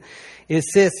Him in. It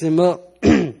sets Him up.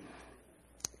 And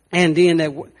then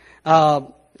that,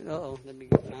 let me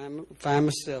find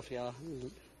myself, y'all.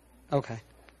 Okay.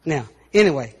 Now,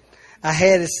 anyway, I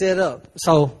had it set up.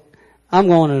 So I'm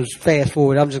going to fast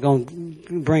forward. I'm just going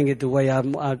to bring it the way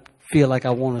I feel like I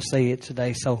want to say it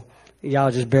today. So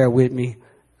y'all just bear with me.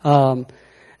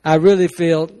 I really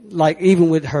felt like even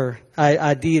with her,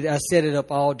 I set it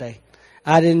up all day.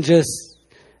 I didn't just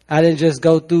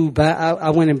go through. I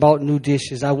went and bought new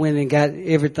dishes. I went and got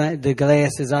everything, the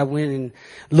glasses. I went and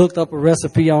looked up a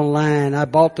recipe online. I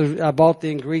bought the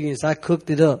ingredients. I cooked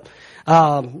it up.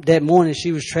 That morning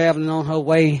she was traveling on her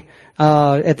way.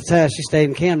 At the time she stayed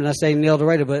in Camden. I stayed in El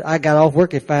Dorado, but I got off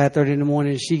work at 5:30 in the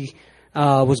morning. And she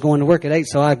was going to work at 8.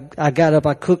 So I got up,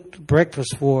 I cooked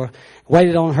breakfast for her,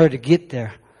 waited on her to get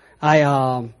there. I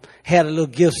had a little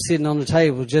gift sitting on the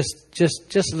table, just a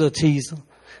little teaser.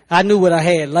 I knew what I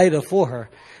had later for her.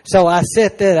 So I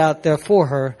set that out there for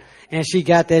her, and she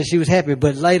got that, she was happy.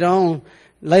 But later on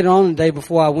the day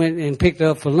before I went and picked her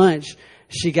up for lunch,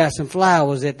 she got some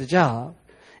flowers at the job.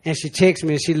 And she texted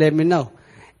me and she let me know.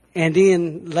 And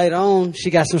then later on, she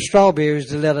got some strawberries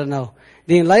to let her know.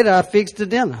 Then later I fixed the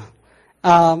dinner.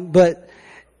 But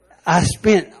I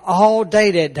spent all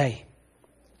day that day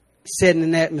setting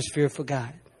an atmosphere for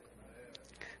God.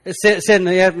 Setting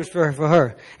the atmosphere for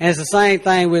her. And it's the same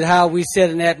thing with how we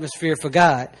set an atmosphere for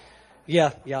God.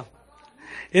 Yeah.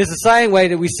 It's the same way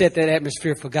that we set that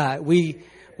atmosphere for God. We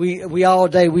all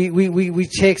day, we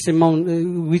text him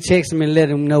and let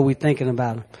him know we're thinking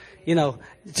about him. You know,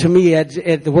 to me at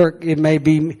the work,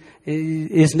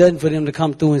 it's nothing for them to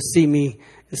come through and see me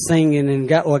singing and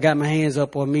got my hands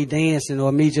up, or me dancing,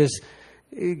 or me just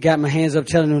got my hands up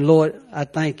telling them, Lord, I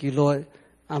thank you, Lord.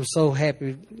 I'm so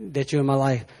happy that you're in my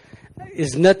life.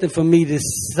 It's nothing for me to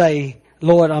say,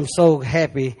 Lord, I'm so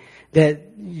happy that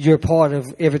you're part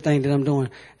of everything that I'm doing.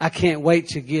 I can't wait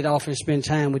to get off and spend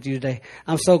time with you today.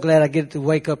 I'm so glad I get to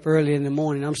wake up early in the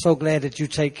morning. I'm so glad that you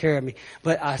take care of me.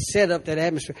 But I set up that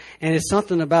atmosphere. And it's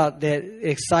something about that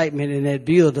excitement and that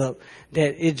build up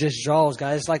that it just draws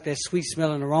God. It's like that sweet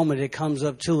smelling aroma that comes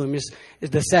up to him. It's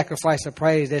the sacrifice of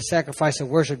praise, that sacrifice of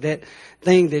worship, that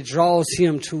thing that draws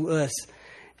him to us.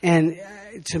 And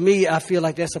to me, I feel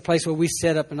like that's a place where we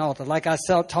set up an altar. Like I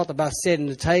talked about setting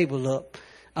the table up.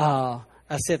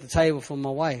 I set the table for my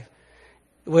wife.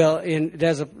 Well,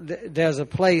 there's a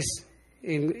place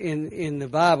in the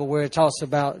Bible where it talks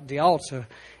about the altar,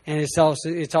 and it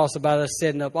talks about us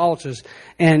setting up altars.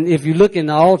 And if you look in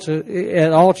the altar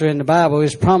in the Bible,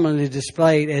 it's prominently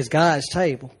displayed as God's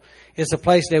table. It's a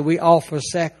place that we offer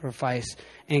sacrifice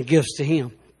and gifts to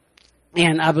Him.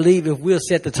 And I believe if we'll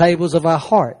set the tables of our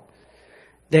heart,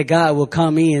 that God will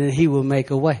come in and He will make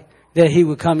a way. That He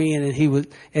would come in and He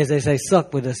would, as they say,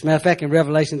 suck with us. Matter of fact, in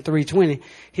Revelation 3:20,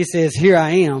 He says, here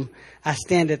I am, I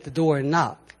stand at the door and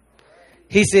knock.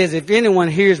 He says, if anyone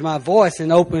hears my voice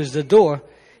and opens the door,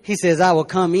 He says, I will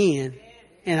come in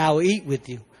and I will eat with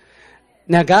you.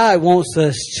 Now, God wants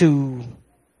us to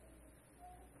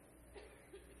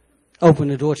open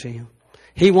the door to Him.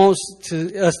 He wants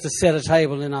us to set a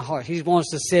table in our heart. He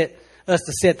wants us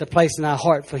to set the place in our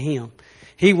heart for Him.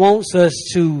 He wants us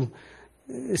to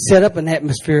set up an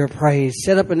atmosphere of praise,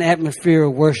 set up an atmosphere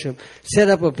of worship, set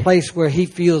up a place where He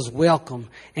feels welcome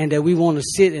and that we want to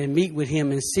sit and meet with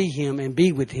Him and see Him and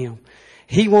be with Him.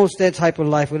 He wants that type of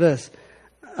life with us.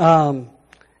 I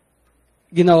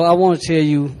want to tell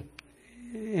you,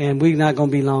 and we're not going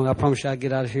to be long. I promise you I'll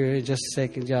get out of here in just a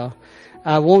second, y'all.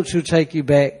 I want to take you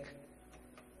back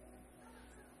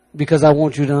because I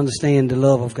want you to understand the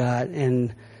love of God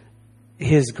and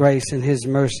His grace and His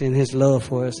mercy and His love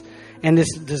for us. And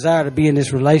this desire to be in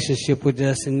this relationship with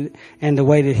us and the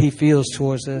way that He feels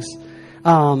towards us.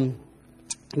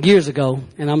 Years ago,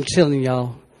 and I'm telling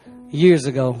y'all, years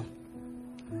ago,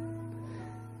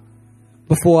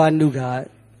 before I knew God,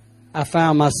 I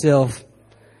found myself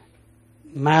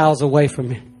miles away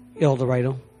from El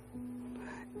Dorado,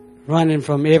 running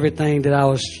from everything that I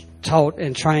was taught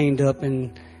and trained up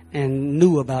and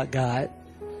knew about God.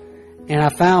 And I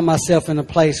found myself in a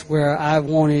place where I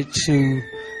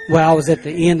was at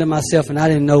the end of myself and I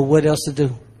didn't know what else to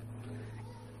do.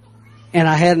 And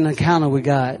I had an encounter with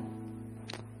God.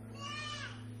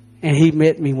 And He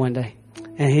met me one day.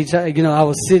 And I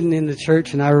was sitting in the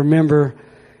church and I remember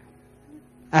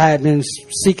I had been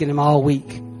seeking Him all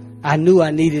week. I knew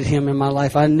I needed Him in my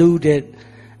life. I knew that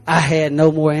I had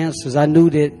no more answers. I knew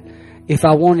that if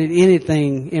I wanted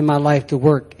anything in my life to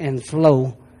work and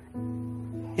flow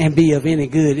and be of any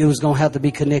good, it was going to have to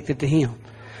be connected to Him.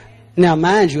 Now,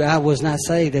 mind you, I was not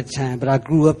saved at the time, but I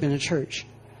grew up in a church.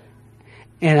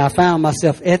 And I found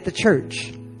myself at the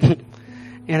church.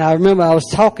 And I remember I was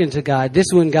talking to God. This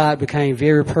is when God became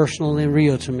very personal and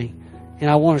real to me. And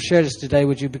I want to share this today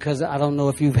with you because I don't know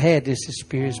if you've had this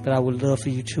experience, but I would love for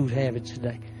you to have it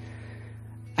today.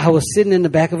 I was sitting in the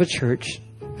back of a church,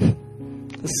 a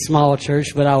small church,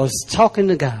 but I was talking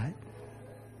to God.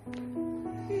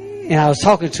 And I was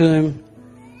talking to Him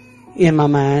in my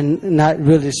mind, not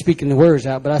really speaking the words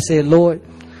out, but I said, Lord,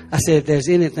 if there's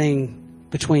anything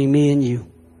between me and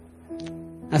you,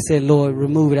 I said, Lord,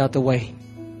 remove it out the way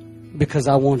because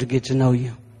I want to get to know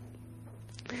you.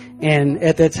 And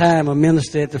at that time, a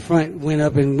minister at the front went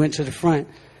up and went to the front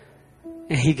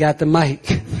and he got the mic.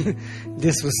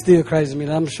 This was still crazy to me.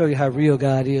 I'm going to show you how real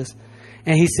God is.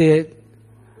 And he said,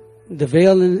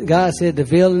 God said the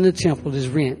veil in the temple is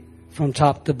rent from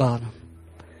top to bottom.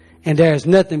 And there is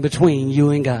nothing between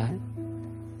you and God.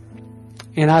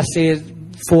 And I said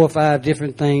 4 or 5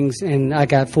 different things, and I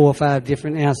got 4 or 5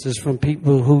 different answers from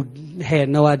people who had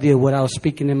no idea what I was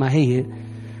speaking in my head.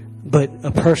 But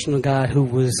a personal God who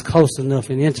was close enough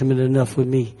and intimate enough with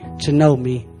me to know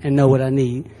me and know what I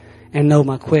need and know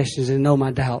my questions and know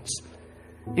my doubts,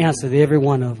 answered every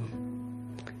one of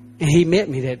them. And he met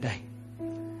me that day.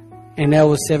 And that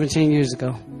was 17 years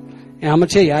ago. And I'm going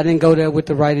to tell you, I didn't go there with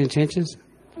the right intentions.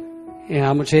 And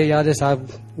I'm going to tell y'all this, I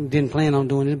didn't plan on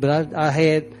doing it, but I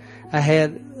had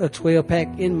a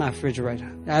 12-pack in my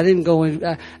refrigerator. I didn't go in.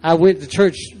 I went to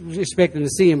church expecting to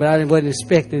see him, but I wasn't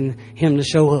expecting him to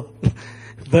show up.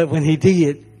 But when he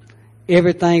did,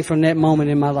 everything from that moment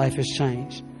in my life has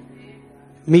changed.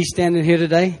 Me standing here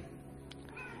today,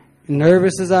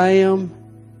 nervous as I am,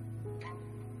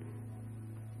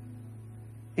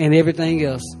 and everything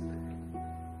else,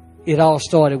 it all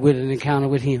started with an encounter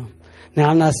with him. Now,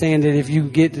 I'm not saying that if you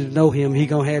get to know him, he's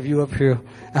going to have you up here.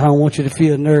 I don't want you to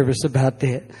feel nervous about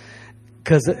that,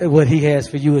 because what he has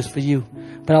for you is for you.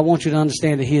 But I want you to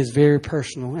understand that he is very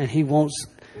personal, and he wants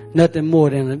nothing more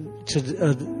than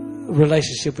a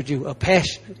relationship with you, a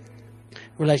passionate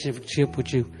relationship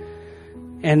with you.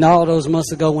 And all those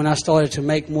months ago when I started to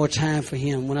make more time for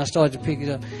him, when I started to pick it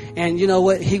up. And you know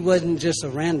what? He wasn't just a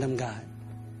random God.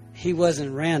 He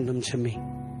wasn't random to me.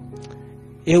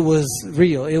 It was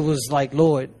real. It was like,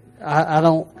 Lord, I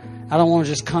don't want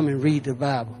to just come and read the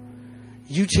Bible.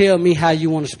 You tell me how you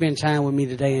want to spend time with me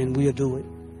today, and we'll do it.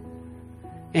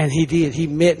 And he did. He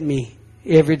met me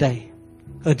every day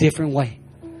a different way.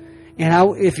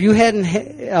 And if you hadn't,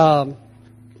 can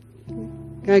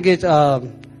I get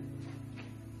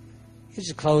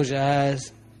just close your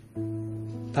eyes,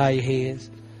 bow your heads.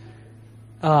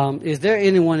 Is there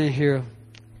anyone in here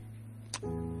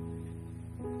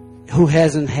who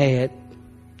hasn't had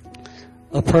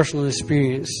a personal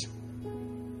experience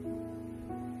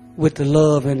with the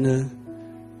love and the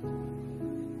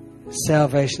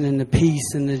salvation and the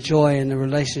peace and the joy and the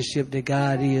relationship that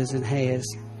God is and has?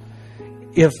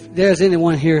 If there's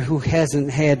anyone here who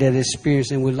hasn't had that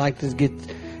experience and would like to get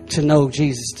to know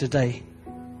Jesus today,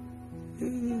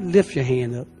 lift your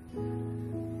hand up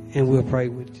and we'll pray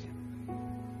with you.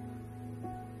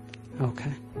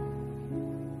 Okay.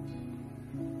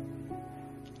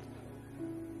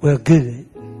 Well, good.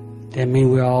 That means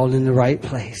we're all in the right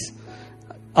place.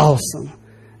 Awesome.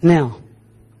 Now,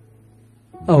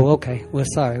 okay. Well,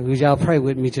 sorry. Would y'all pray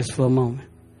with me just for a moment?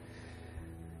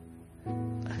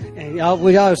 And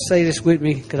would y'all say this with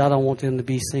me? Because I don't want them to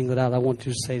be singled out. I want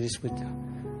you to say this with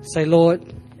them. Say,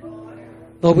 Lord,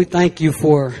 we thank you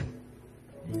for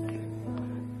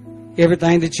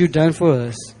everything that you've done for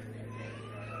us.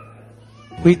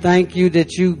 We thank you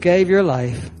that you gave your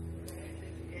life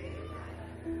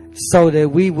so that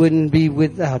we wouldn't be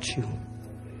without you.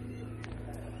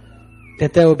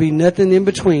 That there would be nothing in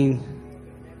between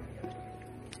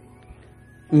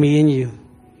me and you.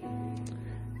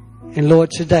 And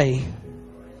Lord, today,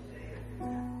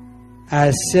 I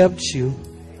accept you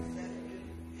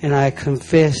and I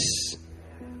confess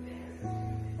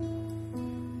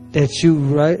that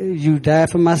you died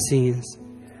for my sins.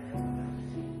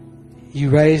 You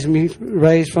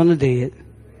raised from the dead.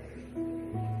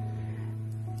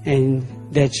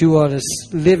 And that you are the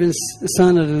living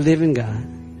Son of the living God.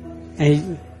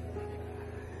 And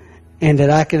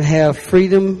that I can have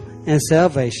freedom and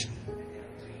salvation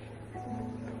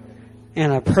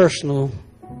and a personal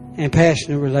and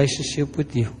passionate relationship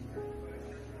with you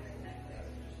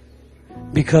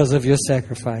because of your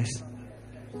sacrifice.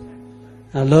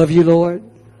 I love you, Lord.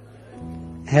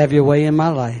 Have your way in my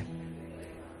life.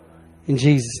 In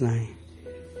Jesus' name.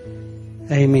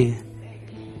 Amen.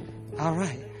 All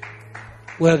right.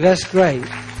 Well, that's great.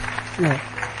 I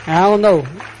don't know.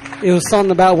 It was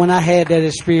something about when I had that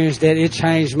experience that it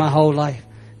changed my whole life.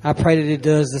 I pray that it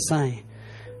does the same.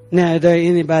 Now, is there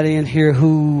anybody in here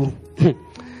who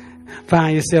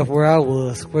find yourself where I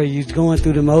was, where you're going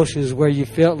through the motions, where you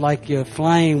felt like your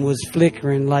flame was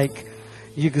flickering, like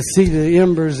you could see the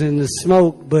embers and the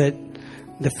smoke, but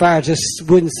the fire just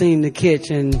wouldn't seem to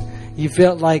catch, and you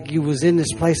felt like you was in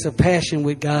this place of passion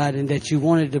with God and that you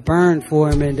wanted to burn for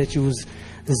Him and that you was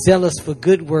zealous for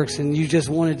good works and you just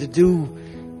wanted to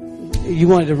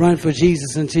run for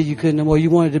Jesus until you couldn't no more. You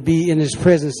wanted to be in His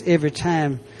presence every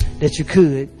time that you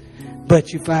could,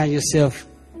 but you find yourself,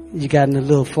 you gotten a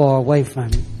little far away from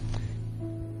it.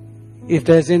 If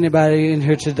there's anybody in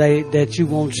here today that you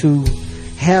want to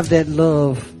have that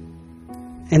love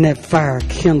and that fire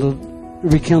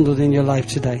rekindled in your life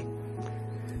today,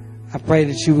 I pray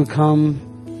that you would come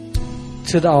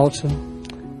to the altar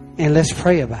and let's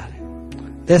pray about it.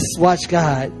 Let's watch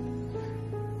God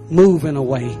move in a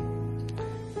way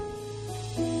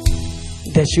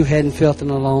that you hadn't felt in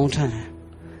a long time.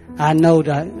 I know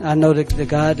that the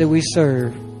God that we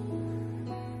serve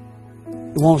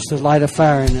wants to light a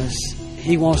fire in us.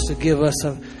 He wants to give us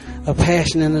a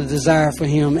passion and a desire for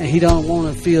Him, and He don't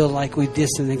want to feel like we're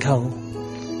distant and cold.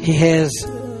 He has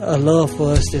a love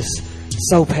for us that's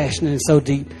so passionate and so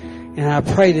deep, and I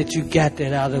pray that you got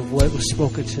that out of what was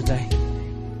spoken today.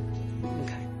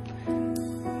 Okay.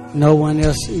 No one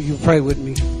else, you pray with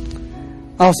me.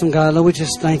 Awesome God, Lord, we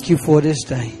just thank you for this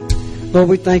day. Lord,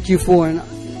 we thank you for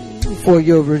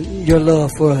your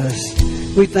love for us.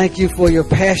 We thank you for your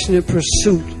passionate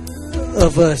pursuit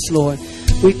of us, Lord.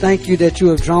 We thank you that you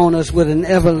have drawn us with an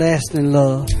everlasting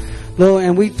love, Lord,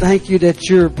 and we thank you that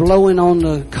you're blowing on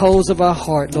the coals of our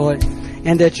heart, Lord,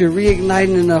 and that you're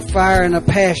reigniting a fire and a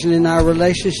passion in our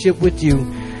relationship with you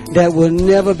that will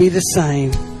never be the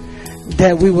same,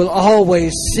 that we will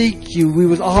always seek you, we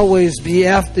will always be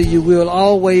after you, we will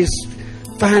always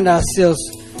find ourselves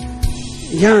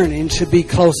yearning to be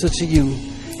closer to you.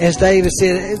 As David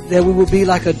said, that we will be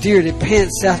like a deer that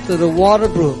pants after the water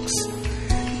brooks,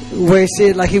 where he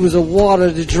said like he was a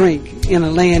water to drink in a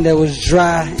land that was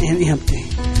dry and empty.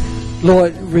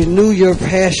 Lord, renew your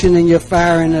passion and your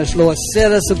fire in us, Lord.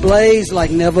 Set us ablaze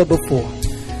like never before.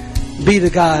 Be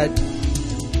the God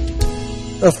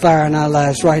of fire in our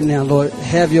lives right now, Lord.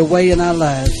 Have your way in our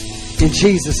lives. In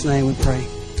Jesus' name we pray.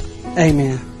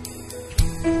 Amen.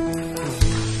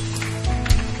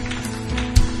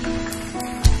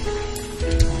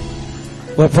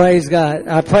 Well, praise God.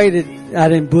 I pray that I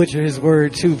didn't butcher His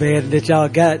word too bad, that y'all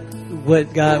got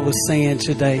what God was saying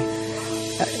today.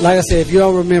 Like I said, if you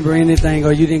don't remember anything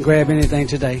or you didn't grab anything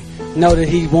today, know that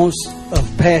He wants a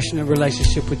passionate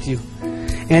relationship with you.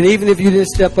 And even if you didn't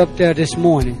step up there this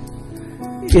morning,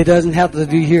 it doesn't have to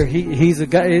be here. He's a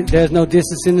God. There's no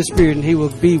distance in the Spirit, and He will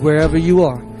be wherever you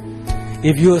are.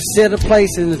 If you'll set a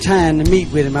place and a time to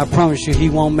meet with Him, I promise you, He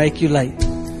won't make you late.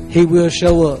 He will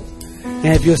show up.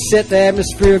 And if you'll set the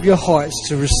atmosphere of your hearts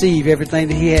to receive everything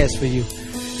that He has for you,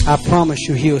 I promise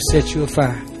you, He'll set you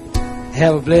afire.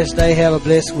 Have a blessed day. Have a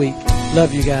blessed week.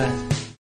 Love you guys.